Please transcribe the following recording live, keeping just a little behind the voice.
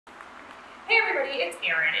Hey everybody, it's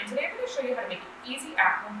Erin, and today I'm going to show you how to make an easy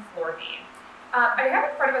at-home floor beam. I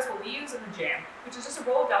have in front of us what we use in the gym, which is just a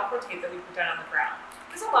roll of Velcro tape that we put down on the ground.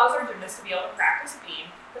 This allows our gymnasts to be able to practice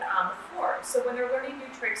beam, but on the floor. So when they're learning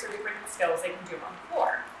new tricks or different skills, they can do them on the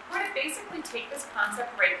floor. We're going to basically take this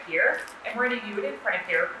concept right here, and we're going to use it in front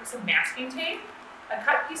of here with some masking tape, a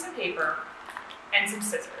cut piece of paper, and some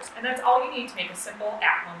scissors. And that's all you need to make a simple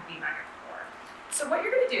at-home beam on your floor. So what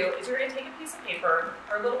you're going to do is you're going to take a piece of paper,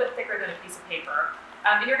 or a little bit thicker than a piece of paper,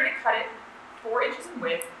 and you're going to cut it 4 inches in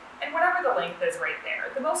width, and whatever the length is right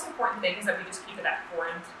there. The most important thing is that we just keep it at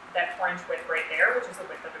 4 inch width right there, which is the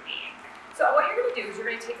width of a beam. So what you're going to do is you're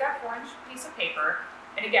going to take that 4-inch piece of paper,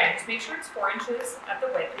 and again, just make sure it's 4 inches at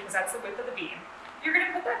the width, because that's the width of the beam. You're going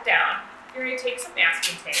to put that down. You're going to take some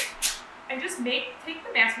masking tape, and just take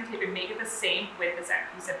the masking tape and make it the same width as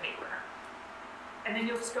that piece of paper. And then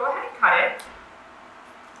you'll just go ahead and cut it.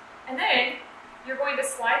 And then you're going to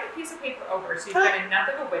slide the piece of paper over so you've got enough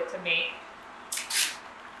of a width to make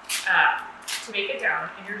it down.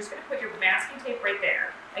 And you're just going to put your masking tape right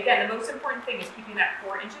there. Again, the most important thing is keeping that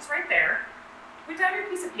 4 inches right there. Put down your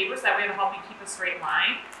piece of paper so that way it'll help you keep a straight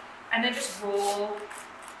line. And then just roll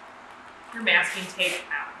your masking tape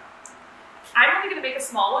out. I'm only going to make a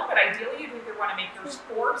small one, but ideally you'd either want to make yours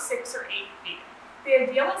 4, 6, or 8 feet. The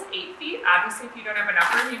ideal is 8 feet. Obviously, if you don't have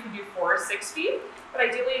enough room, you can do 4 or 6 feet. But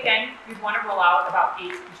ideally, again, you'd want to roll out about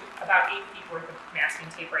 8 feet worth of masking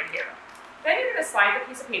tape right here. Then you're going to slide the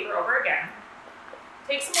piece of paper over again.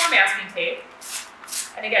 Take some more masking tape.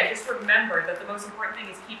 And again, just remember that the most important thing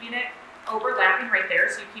is keeping it overlapping right there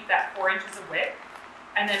so you keep that 4 inches of width.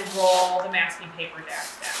 And then roll the masking paper down.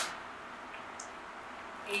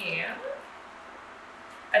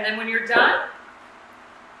 And then when you're done,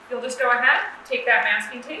 you'll just go ahead, take that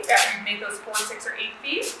masking tape after you've made those 4, 6, or 8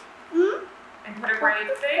 feet, and put it right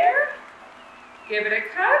there. Give it a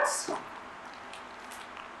cut.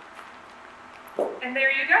 And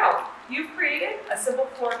there you go. You've created a simple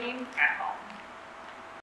floor beam at home.